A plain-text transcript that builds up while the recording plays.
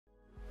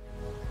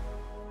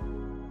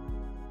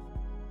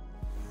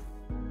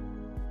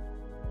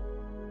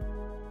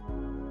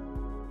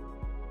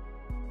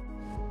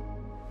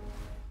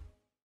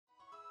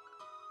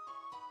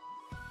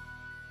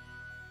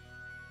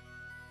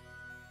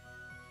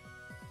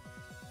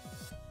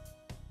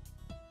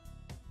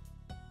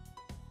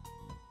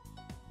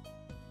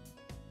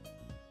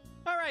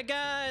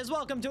Alright guys,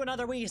 welcome to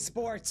another Wii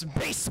Sports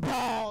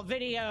Baseball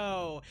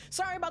video.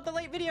 Sorry about the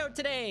late video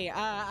today.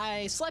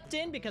 I slept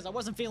in because I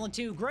wasn't feeling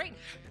too great.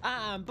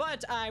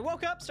 But I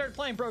woke up, started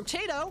playing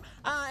Brotato,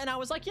 and I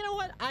was like, you know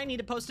what? I need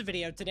to post a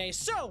video today.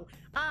 So,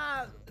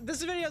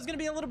 this video is going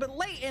to be a little bit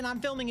late, and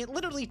I'm filming it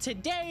literally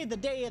today, the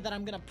day that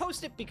I'm going to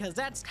post it, because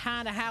that's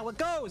kind of how it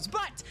goes.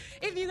 But,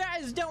 if you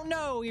guys don't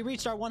know, we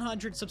reached our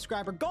 100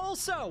 subscriber goal,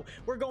 so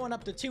we're going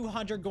up to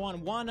 200,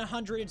 going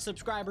 100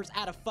 subscribers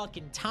at a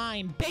fucking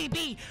time,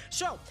 baby!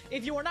 So,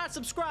 if you are not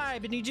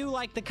subscribed and you do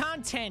like the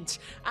content,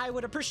 I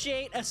would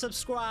appreciate a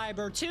subscribe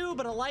or two,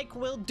 but a like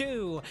will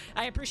do.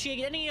 I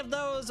appreciate any of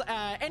those,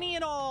 any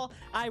and all,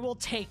 I will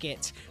take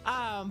it.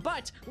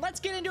 But,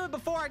 let's get into it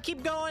before I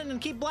keep going and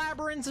keep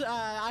blabbering.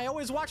 I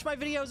always watch my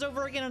videos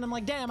over again and I'm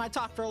like, damn, I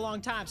talked for a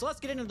long time, so let's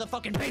get into the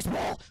fucking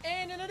baseball!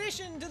 And in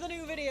addition to the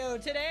new video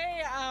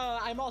today,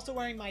 I'm also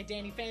wearing my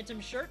Danny Phantom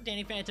shirt.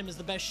 Danny Phantom is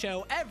the best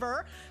show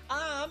ever.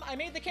 I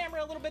made the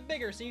camera a little bit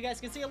bigger so you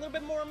guys can see a little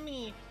bit more of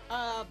me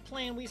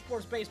playing Wii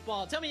Sports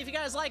Baseball. Tell me if you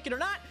guys like it or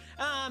not.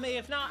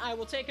 If not, I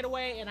will take it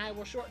away and I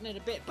will shorten it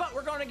a bit. But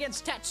we're going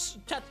against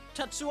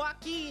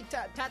Tatsuaki.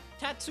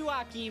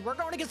 We're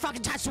going against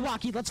fucking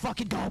Tatsuaki. Let's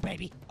fucking go,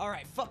 baby. All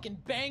right, fucking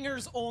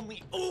bangers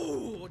only.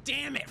 Ooh,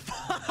 damn it.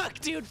 Fuck,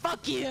 dude.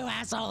 Fuck you,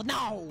 asshole.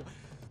 No.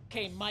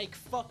 Okay, Mike,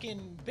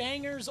 fucking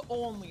bangers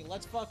only.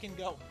 Let's fucking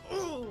go.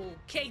 Ooh,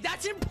 okay,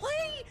 that's in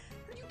play.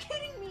 Are you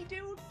kidding me,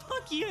 dude?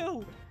 Fuck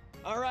you.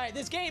 All right,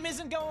 this game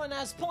isn't going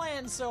as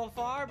planned so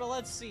far, but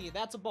let's see.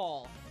 That's a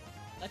ball.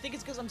 I think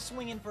it's because I'm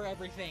swinging for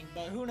everything,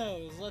 but who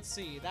knows? Let's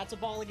see. That's a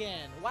ball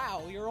again.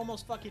 Wow, you're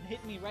almost fucking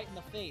hitting me right in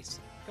the face.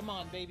 Come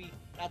on, baby.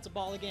 That's a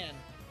ball again.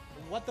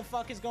 What the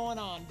fuck is going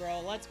on,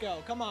 bro? Let's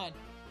go. Come on.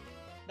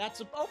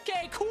 That's a...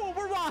 Okay, cool.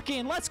 We're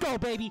rocking. Let's go,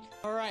 baby.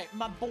 All right,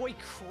 my boy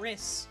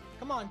Chris.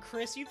 Come on,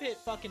 Chris. You've hit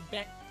fucking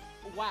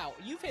Wow,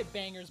 you've hit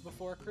bangers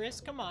before,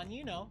 Chris. Come on,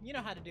 you know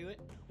how to do it.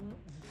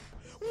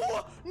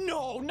 What?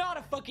 No, not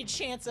a fucking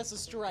chance. That's a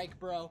strike,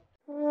 bro.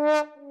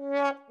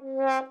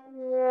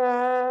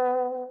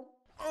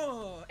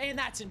 Oh, and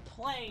that's in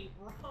play,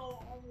 bro.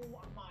 Oh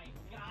my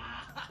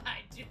god,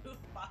 dude,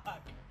 fuck.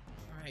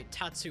 All right,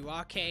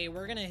 Tatsuake,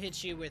 we're gonna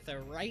hit you with a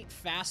right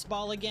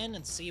fastball again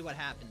and see what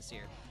happens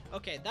here.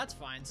 Okay, that's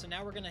fine. So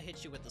now we're gonna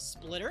hit you with a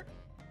splitter.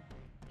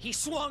 He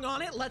swung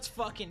on it. Let's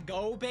fucking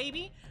go,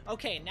 baby.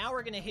 Okay, now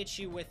we're gonna hit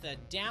you with a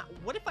down.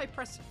 What if I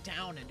press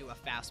down into a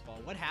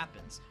fastball? What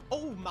happens?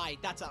 Oh my,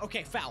 that's a,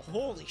 okay, foul.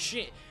 Holy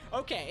shit.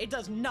 Okay, it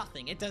does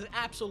nothing. It does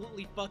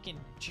absolutely fucking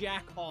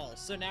jack all.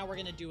 So now we're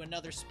gonna do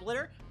another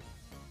splitter.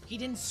 He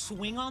didn't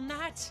swing on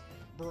that?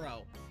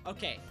 Bro.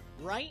 Okay,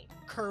 right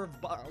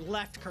curveball,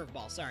 left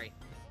curveball, sorry.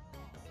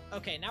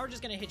 Okay, now we're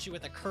just gonna hit you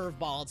with a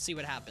curveball and see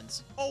what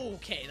happens.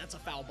 Okay, that's a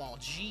foul ball.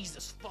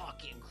 Jesus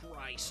fucking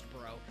Christ,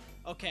 bro.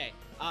 Okay,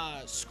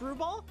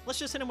 screwball? Let's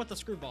just hit him with the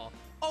screwball.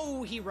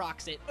 Oh, he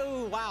rocks it.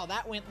 Oh, wow,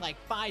 that went like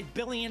 5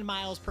 billion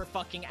miles per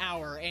fucking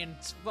hour. And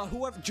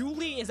whoever,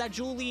 Julie, is that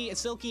Julie,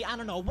 Silky? I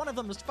don't know, one of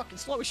them is fucking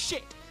slow as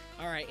shit.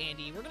 All right,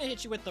 Andy, we're gonna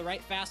hit you with the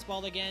right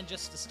fastball again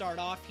just to start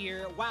off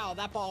here. Wow,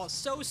 that ball is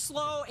so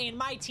slow, and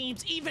my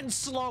team's even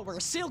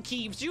slower.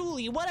 Silky,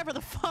 Julie, whatever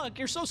the fuck,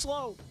 you're so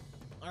slow.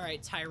 All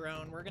right,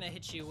 Tyrone, we're gonna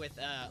hit you with,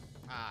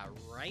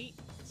 right?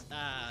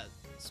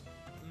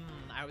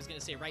 I was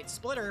gonna say right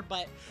splitter,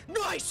 but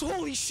nice!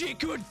 Holy shit,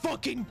 good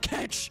fucking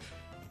catch!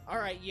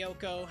 Alright,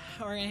 Yoko,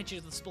 we're gonna hit you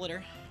with the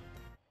splitter.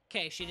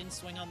 Okay, she didn't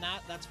swing on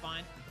that, that's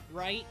fine.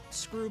 Right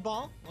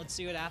screwball, let's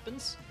see what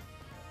happens.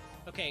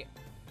 Okay,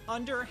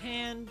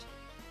 underhand,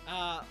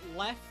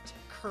 left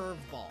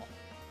curveball.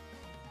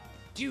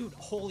 Dude,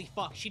 holy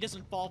fuck, she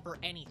doesn't fall for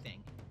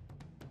anything.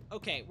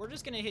 Okay, we're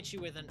just gonna hit you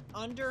with an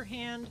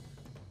underhand,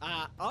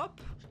 up,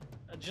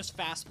 just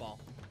fastball.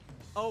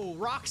 Oh,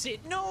 rocks it.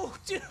 No,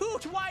 dude,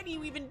 why do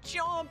you even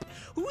jump?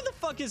 Who the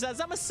fuck is that? Is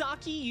that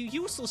Masaki? You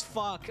useless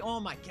fuck. Oh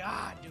my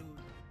god,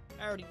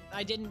 dude.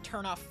 I didn't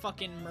turn off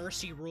fucking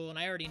mercy rule, and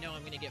I already know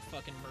I'm gonna get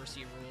fucking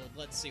mercy ruled.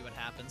 Let's see what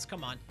happens.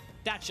 Come on.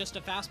 That's just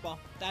a fastball.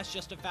 That's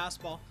just a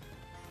fastball.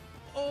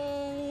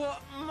 Oh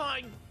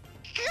my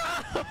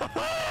god.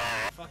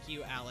 Fuck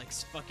you,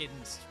 Alex. Fucking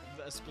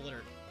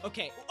splitter.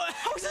 Okay,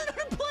 how is that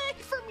in play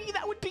for me?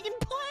 That would be in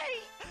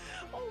play.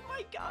 Oh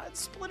my god,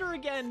 splitter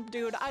again,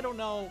 dude. I don't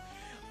know.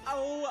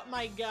 Oh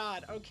my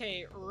god.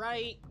 Okay,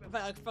 right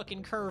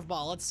fucking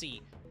curveball. Let's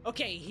see.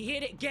 Okay, he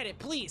hit it. Get it,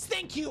 please.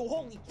 Thank you.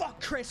 Holy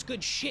fuck, Chris.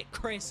 Good shit,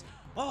 Chris.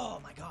 Oh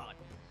my god.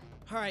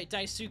 All right,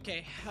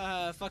 Daisuke.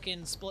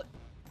 Fucking split.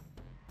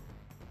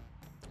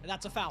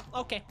 That's a foul.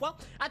 Okay, well,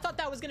 I thought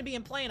that was gonna be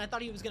in play, and I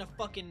thought he was gonna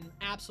fucking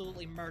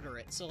absolutely murder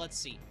it. So let's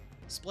see.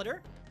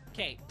 Splitter.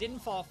 Okay, didn't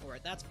fall for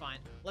it. That's fine.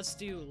 Let's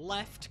do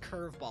left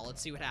curveball.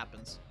 Let's see what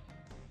happens.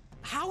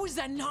 How is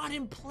that not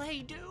in play,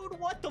 dude?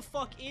 What the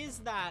fuck is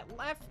that?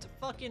 Left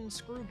fucking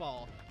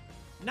screwball.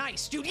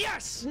 Nice, dude.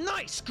 Yes!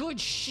 Nice! Good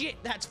shit.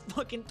 That's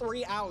fucking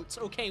 3 outs.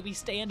 Okay, we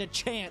stand a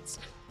chance.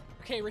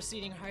 Okay,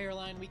 receding higher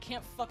line. We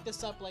can't fuck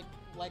this up like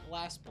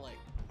last play.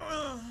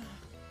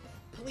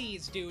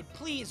 Please, dude.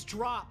 Please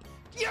drop.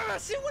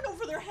 Yes! It went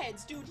over their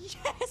heads, dude.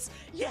 Yes!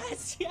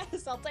 Yes!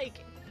 Yes! I'll take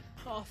it.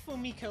 Oh,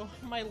 Fumiko,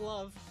 my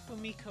love.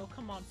 Fumiko,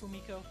 come on,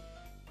 Fumiko.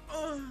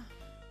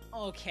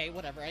 Okay,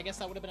 whatever. I guess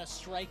that would have been a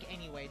strike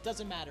anyway.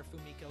 Doesn't matter,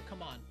 Fumiko.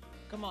 Come on.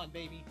 Come on,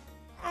 baby.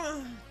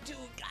 Dude,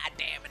 god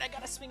damn it. I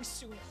gotta swing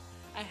sooner.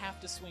 I have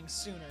to swing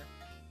sooner.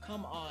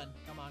 Come on.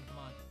 Come on, come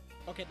on.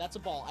 Okay, that's a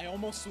ball. I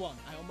almost swung.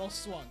 I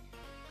almost swung.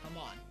 Come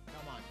on.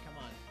 Come on. Come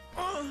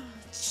on.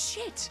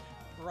 Shit!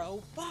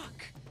 Bro,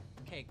 fuck.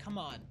 Okay, come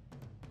on.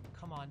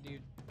 Come on,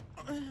 dude.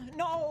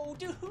 No,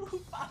 dude!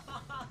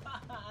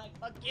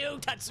 Fuck you,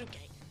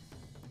 Tatsuki!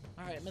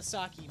 Alright,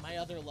 Misaki, my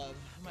other love,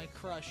 my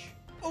crush.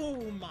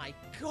 Oh my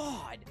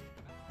god!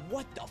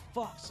 What the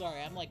fuck?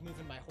 Sorry, I'm like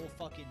moving my whole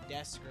fucking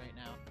desk right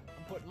now.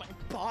 I'm putting my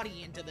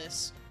body into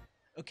this.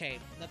 Okay,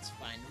 that's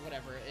fine,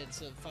 whatever.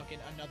 It's a fucking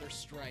another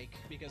strike,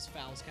 because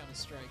fouls count as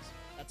strikes.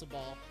 That's a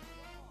ball.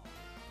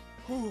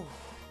 Whew.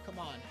 Come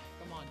on,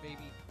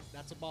 baby.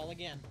 That's a ball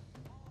again.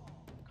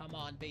 Come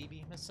on,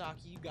 baby.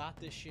 Misaki, you got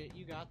this shit.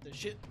 You got this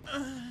shit.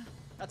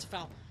 That's a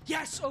foul.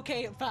 Yes!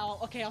 Okay, foul.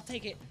 Okay, I'll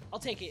take it. I'll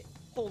take it.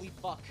 Holy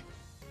fuck.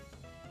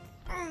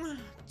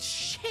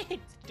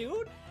 Shit,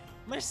 dude.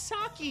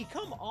 Misaki,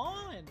 come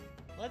on.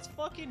 Let's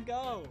fucking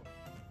go.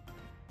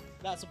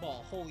 That's a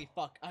ball. Holy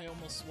fuck. I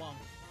almost swung.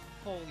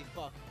 Holy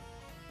fuck.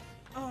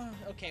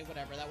 Okay,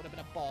 whatever. That would have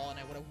been a ball and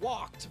I would have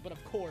walked, but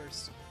of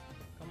course.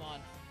 Come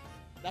on.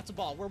 That's a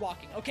ball. We're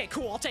walking. Okay,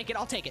 cool. I'll take it.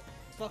 I'll take it.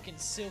 Fucking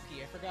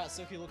Silky. I forgot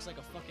Silky looks like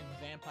a fucking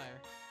vampire.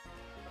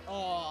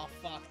 Oh,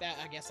 fuck. That,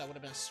 I guess that would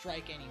have been a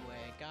strike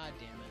anyway. God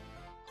damn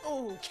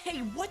it. Okay,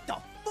 what the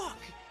fuck?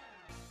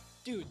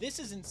 Dude, this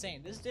is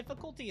insane. This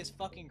difficulty is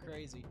fucking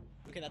crazy.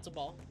 Okay, that's a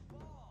ball.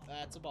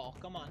 That's a ball.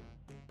 Come on.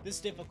 This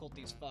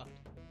difficulty is fucked.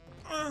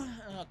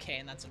 Okay,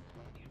 and that's a...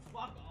 Dude,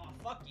 fuck off.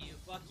 Fuck you.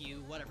 Fuck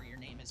you. Whatever your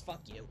name is.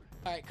 Fuck you.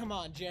 Alright, come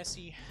on,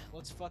 Jesse.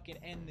 Let's fucking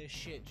end this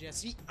shit,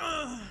 Jesse.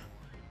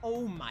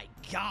 Oh my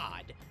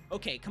god.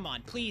 Okay, come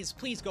on. Please,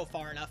 please go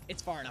far enough.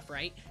 It's far enough,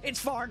 right? It's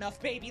far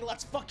enough, baby.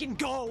 Let's fucking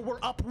go. We're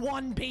up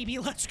 1, baby.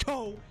 Let's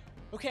go.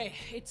 Okay,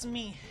 it's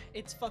me.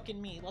 It's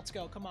fucking me. Let's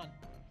go. Come on.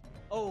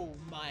 Oh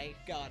my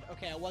god.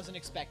 Okay, I wasn't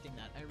expecting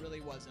that. I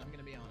really wasn't. I'm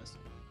gonna be honest.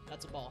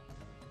 That's a ball.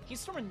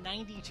 He's throwing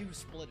 92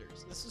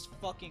 splitters. This is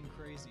fucking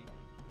crazy.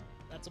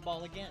 That's a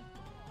ball again.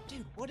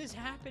 Dude, what is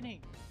happening?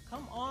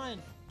 Come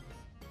on.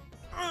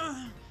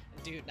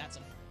 Dude, that's a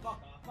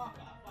fuck off. Fuck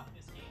off. Fuck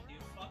this game, dude.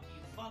 Fuck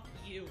you. Fuck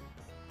you.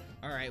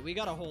 Alright, we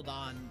gotta hold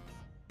on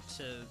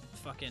to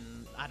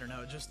fucking, I don't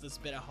know, just this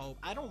bit of hope.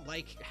 I don't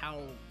like how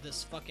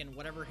this fucking,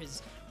 whatever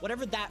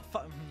that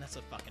that's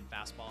a fucking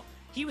fastball.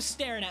 He was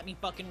staring at me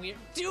fucking weird.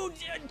 Dude,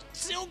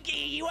 Silky,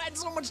 you had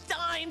so much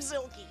time,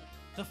 Silky.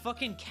 The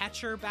fucking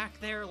catcher back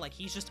there, like,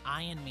 he's just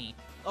eyeing me.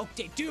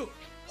 Okay, dude,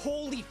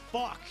 holy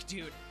fuck,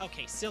 dude.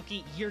 Okay,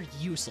 Silky, you're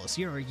useless.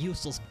 You're a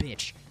useless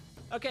bitch.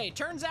 Okay,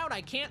 turns out I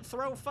can't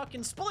throw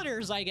fucking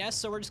splitters, I guess,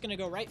 so we're just gonna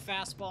go right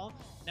fastball.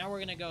 Now we're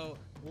gonna go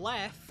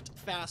left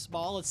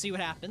fastball. Let's see what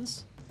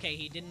happens. Okay,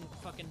 he didn't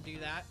fucking do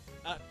that.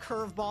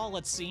 Curveball,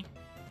 let's see.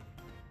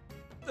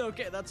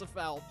 Okay, that's a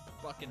foul.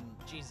 Fucking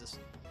Jesus.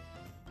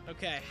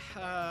 Okay,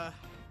 I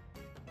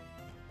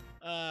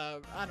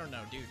don't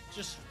know, dude.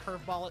 Just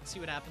curveball it, see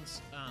what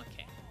happens.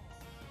 Okay.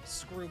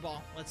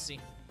 Screwball, let's see.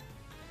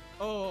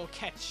 Oh,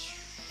 catch.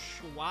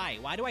 Why?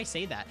 Why do I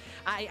say that?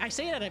 I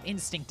say it out of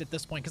instinct at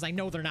this point because I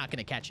know they're not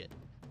going to catch it.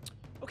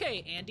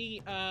 Okay,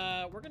 Andy,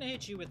 we're going to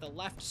hit you with a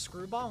left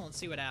screwball and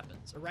see what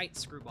happens. A right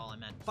screwball, I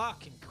meant.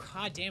 Fucking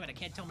god damn it, I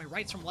can't tell my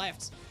rights from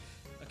lefts.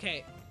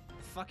 Okay,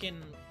 fucking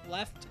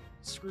left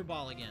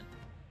screwball again.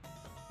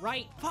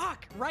 Right,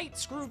 fuck, right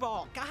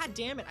screwball. God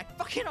damn it, I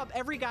fuck it up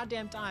every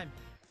goddamn time.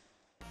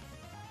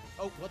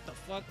 Oh, what the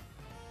fuck?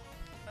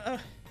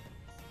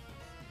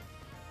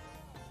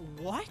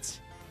 What?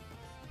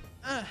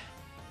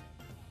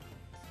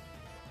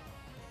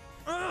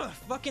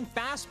 Fucking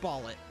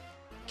fastball it.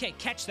 Okay,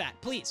 catch that,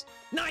 please.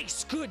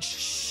 Nice, good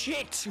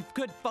shit.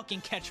 Good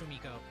fucking catch,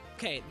 Fumiko.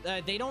 Okay,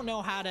 they don't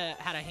know how to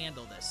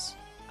handle this.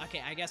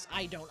 Okay, I guess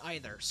I don't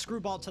either.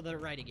 Screwball to the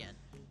right again.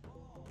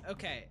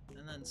 Okay,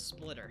 and then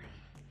splitter.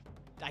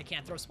 I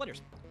can't throw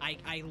splitters.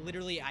 I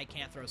literally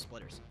can't throw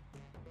splitters.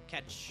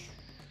 Catch.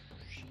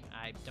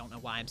 I don't know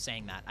why I'm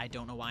saying that. I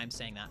don't know why I'm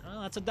saying that.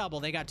 Oh, that's a double.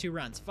 They got 2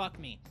 runs. Fuck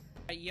me.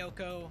 All right,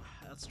 Yoko,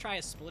 let's try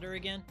a splitter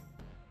again.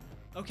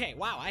 Okay,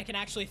 wow, I can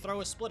actually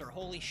throw a splitter.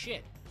 Holy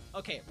shit.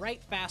 Okay, right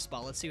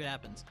fastball. Let's see what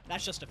happens.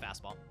 That's just a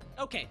fastball.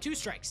 Okay, 2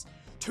 strikes.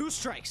 2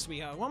 strikes. We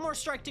got 1 more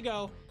strike to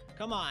go.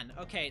 Come on.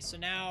 Okay, so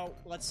now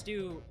let's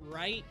do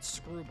right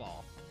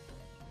screwball.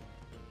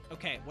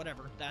 Okay,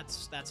 whatever.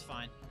 That's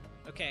fine.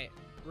 Okay,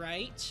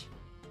 right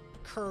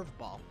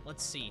curveball.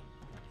 Let's see.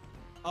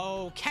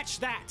 Oh, catch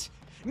that.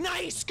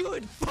 Nice,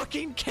 good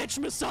fucking catch,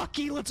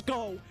 Misaki. Let's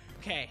go.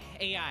 Okay,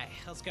 AI.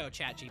 Let's go,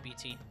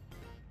 ChatGPT.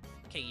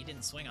 Okay, you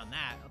didn't swing on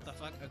that. What the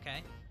fuck?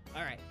 Okay.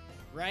 All right.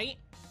 Right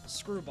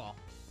screwball.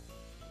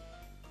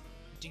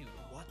 Dude,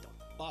 what the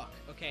fuck?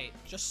 Okay,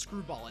 just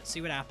screwball it.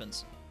 See what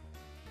happens.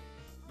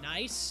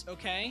 Nice.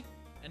 Okay.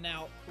 And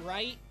now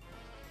right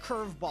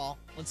curveball.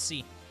 Let's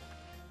see.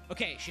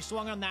 Okay, she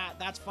swung on that.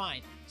 That's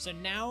fine. So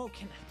now,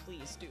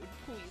 please, dude,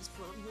 please,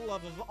 for the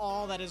love of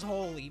all that is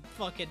holy,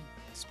 fucking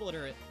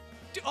splitter it.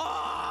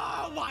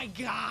 Oh my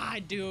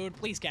god, dude.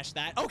 Please catch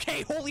that.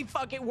 Okay, holy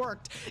fuck, it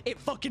worked. It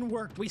fucking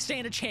worked. We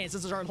stand a chance.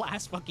 This is our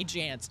last fucking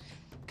chance.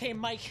 Okay,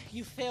 Mike,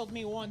 you failed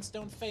me once.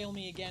 Don't fail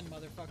me again,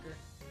 motherfucker.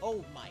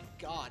 Oh my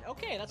god.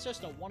 Okay, that's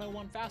just a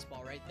 101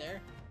 fastball right there.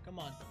 Come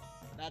on.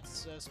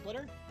 That's a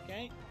splitter.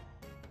 Okay.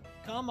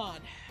 Come on.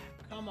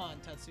 Come on,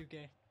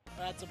 Tatsuki.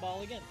 That's a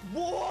ball again.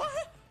 What?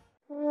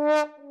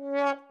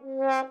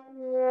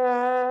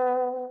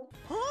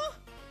 Huh?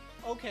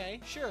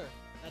 Okay, sure.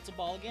 That's a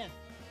ball again.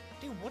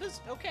 Dude, what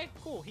is... Okay,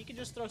 cool. He can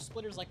just throw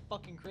splitters like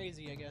fucking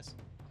crazy, I guess.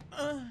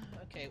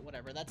 Okay,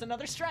 whatever. That's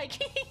another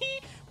strike.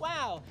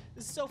 Wow,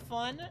 this is so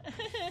fun.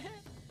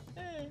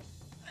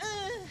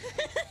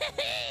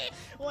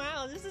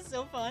 Wow, this is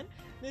so fun.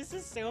 This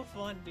is so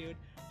fun, dude.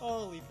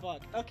 Holy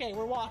fuck. Okay,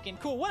 we're walking.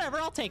 Cool, whatever.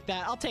 I'll take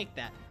that. I'll take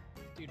that.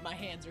 Dude, my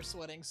hands are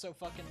sweating so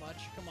fucking much.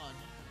 Come on.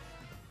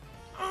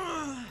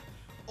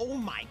 Oh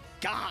my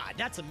god,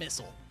 that's a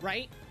missile,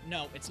 right?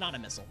 No, it's not a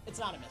missile. It's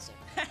not a missile.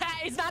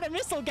 It's not a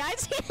missile,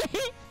 guys.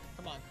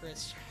 Come on,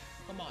 Chris.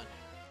 Come on.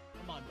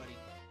 Come on, buddy.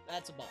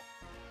 That's a ball.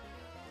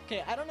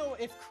 Okay, I don't know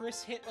if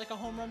Chris hit like a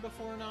home run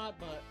before or not,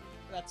 but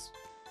that's...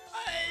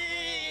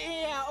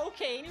 yeah,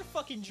 okay, in your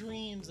fucking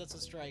dreams, that's a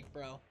strike,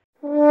 bro.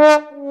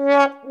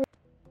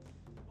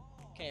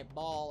 Okay,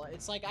 ball.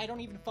 It's like I don't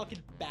even fucking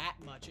bat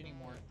much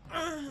anymore.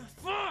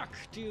 Fuck,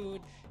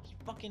 dude. He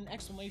fucking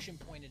exclamation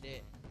pointed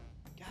it.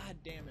 God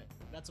damn it.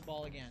 That's a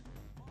ball again.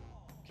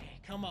 Okay,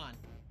 come on.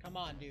 Come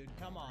on, dude.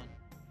 Come on.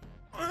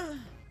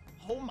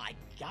 Oh my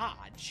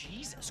god.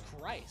 Jesus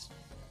Christ.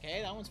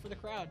 Okay, that one's for the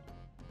crowd.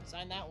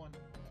 Sign that one.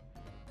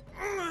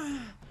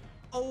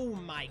 Oh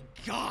my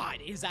god.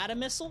 Is that a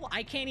missile?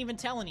 I can't even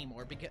tell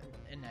anymore because...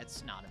 And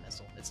that's not a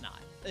missile. It's not.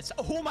 It's...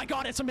 Oh my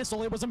god, it's a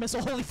missile. It was a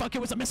missile. Holy fuck,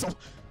 it was a missile.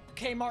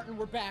 Okay, Martin,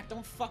 we're back.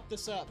 Don't fuck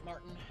this up,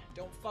 Martin.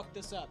 Don't fuck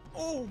this up.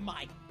 Oh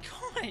my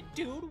god,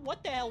 dude.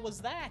 What the hell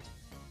was that?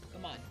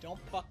 Come on, don't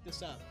fuck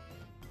this up.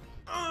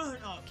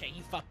 Okay,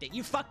 you fucked it.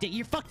 You fucked it.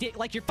 You fucked it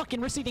like your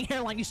fucking receding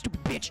hairline, you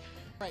stupid bitch.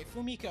 All right,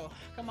 Fumiko.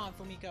 Come on,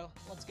 Fumiko.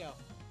 Let's go.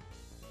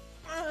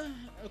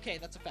 Okay,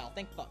 that's a foul.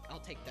 Thank fuck. I'll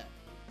take that.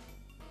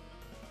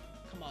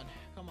 Come on.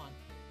 Come on.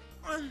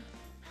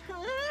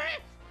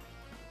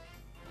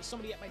 There's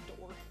somebody at my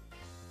door.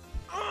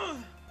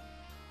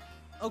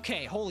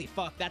 Okay, holy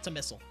fuck. That's a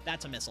missile.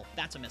 That's a missile.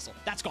 That's a missile.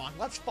 That's gone.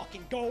 Let's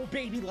fucking go,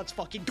 baby. Let's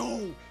fucking go.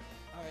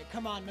 All right,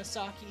 come on,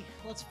 Misaki.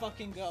 Let's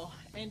fucking go.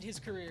 End his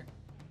career.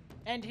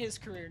 End his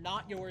career.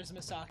 Not yours,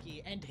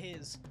 Misaki. End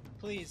his.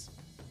 Please.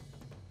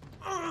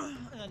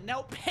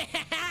 Nope.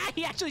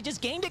 He actually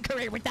just gained a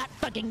career with that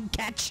fucking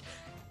catch.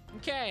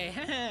 Okay.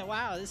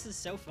 Wow, this is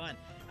so fun.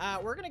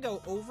 We're gonna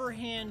go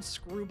overhand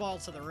screwball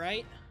to the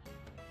right.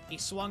 He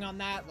swung on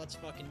that. Let's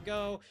fucking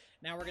go.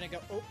 Now we're gonna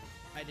go... Oh,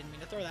 I didn't mean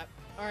to throw that.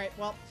 All right,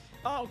 well...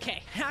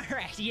 Okay. All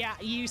right. Yeah,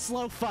 you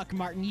slow fuck,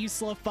 Martin. You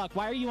slow fuck.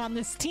 Why are you on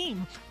this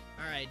team?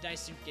 All right,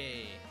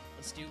 Daisuke.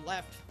 Let's do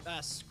left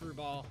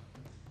screwball.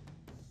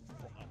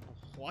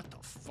 What the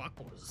fuck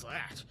was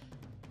that?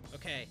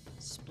 Okay,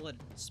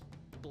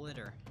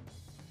 splitter.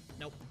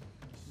 Nope.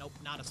 Nope,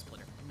 not a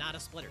splitter. Not a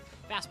splitter.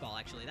 Fastball,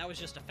 actually. That was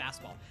just a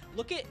fastball.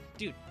 Look at...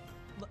 Dude.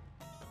 Look.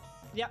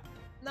 Yeah.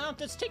 No,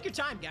 just take your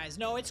time, guys.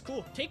 No, it's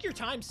cool. Take your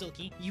time,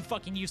 Silky. You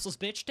fucking useless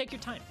bitch. Take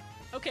your time.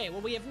 Okay,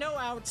 well, we have no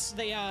outs.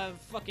 They have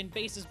fucking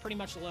bases pretty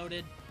much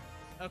loaded.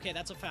 Okay,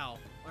 that's a foul.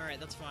 All right,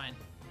 that's fine.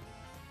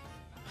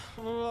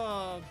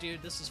 Oh,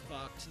 dude, this is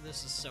fucked.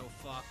 This is so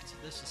fucked.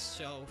 This is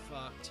so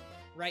fucked.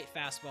 Right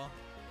fastball.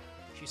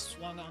 She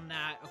swung on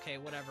that. Okay,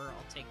 whatever.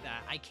 I'll take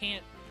that. I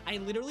can't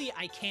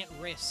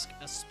risk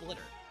a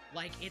splitter.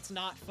 Like, it's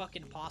not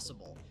fucking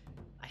possible.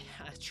 I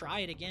try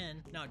it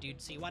again. No, dude,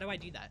 see, why do I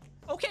do that?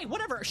 Okay,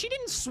 whatever. She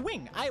didn't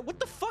swing. What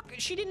the fuck?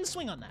 She didn't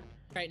swing on that.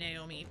 All right,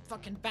 Naomi,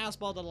 fucking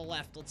fastball to the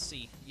left. Let's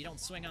see. You don't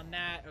swing on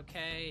that.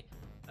 Okay.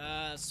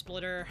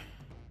 Splitter.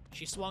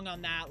 She swung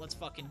on that. Let's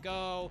fucking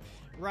go.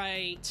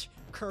 Right.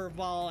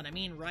 Curveball, and I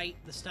mean right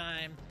this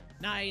time.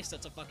 Nice.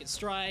 That's a fucking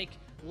strike.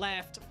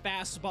 Left.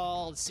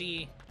 Fastball. Let's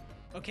see.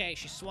 Okay,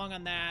 she swung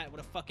on that. What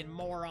a fucking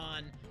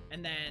moron.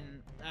 And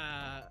then,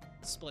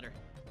 splitter.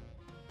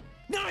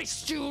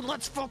 Nice, dude.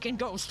 Let's fucking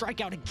go.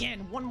 Strike out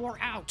again. One more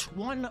out.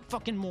 One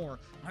fucking more.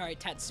 All right,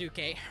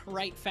 Tatsuke.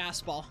 Right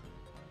fastball.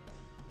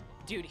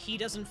 Dude, he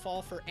doesn't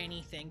fall for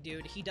anything,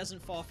 dude. He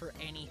doesn't fall for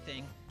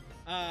anything.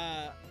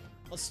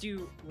 Let's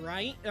do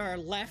right or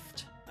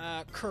left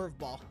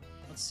curveball.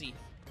 Let's see.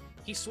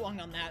 He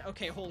swung on that.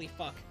 Okay, holy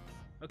fuck.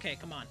 Okay,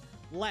 come on.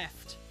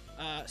 Left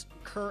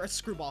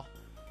screwball.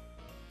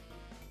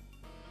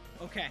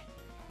 Okay.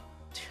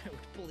 Dude,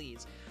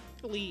 please.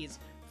 Please.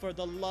 For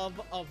the love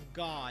of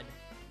God.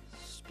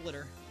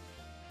 Splitter.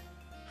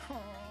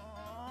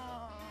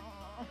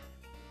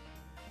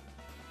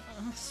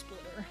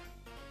 Splitter.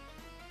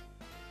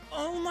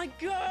 Oh my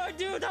god,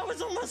 dude, that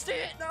was almost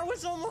it! That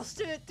was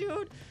almost it,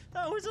 dude!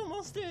 That was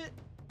almost it!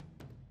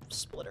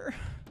 Splitter.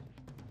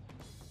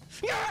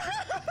 Yes!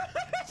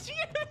 Yes,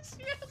 yes,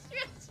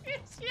 yes,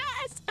 yes,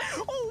 yes!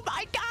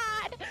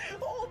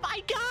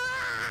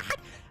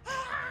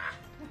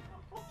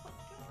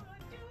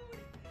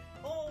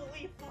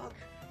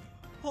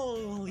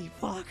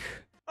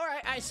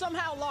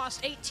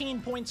 lost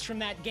 18 points from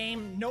that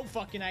game. No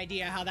fucking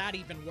idea how that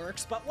even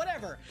works, but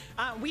whatever.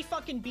 We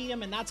fucking beat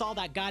him, and that's all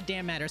that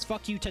goddamn matters.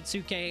 Fuck you,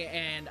 Tetsuke,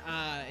 and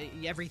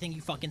everything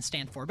you fucking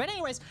stand for. But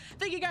anyways,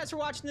 thank you guys for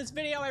watching this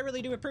video. I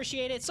really do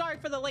appreciate it. Sorry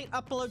for the late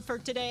upload for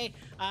today.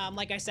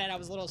 Like I said, I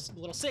was a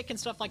little sick and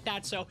stuff like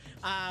that, so,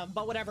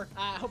 but whatever.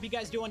 I hope you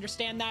guys do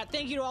understand that.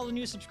 Thank you to all the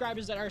new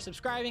subscribers that are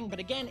subscribing, but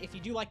again, if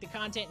you do like the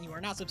content and you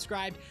are not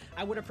subscribed,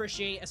 I would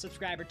appreciate a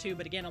subscriber too,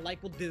 but again, a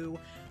like will do.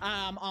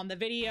 On the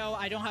video,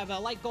 I don't have a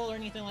like goal or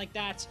anything like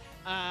that.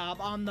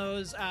 On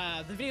those,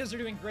 the videos are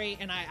doing great,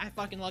 and I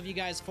fucking love you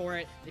guys for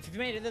it. If you've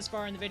made it this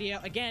far in the video,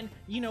 again,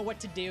 you know what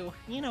to do.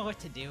 You know what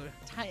to do.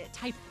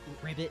 Type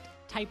ribbit.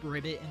 Type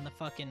ribbit in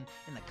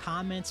the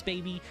comments,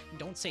 baby.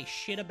 Don't say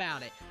shit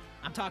about it.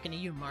 I'm talking to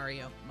you,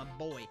 Mario, my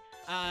boy.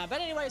 But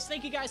anyways,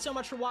 thank you guys so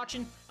much for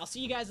watching. I'll see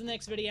you guys in the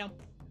next video.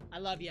 I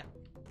love you.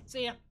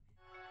 See ya.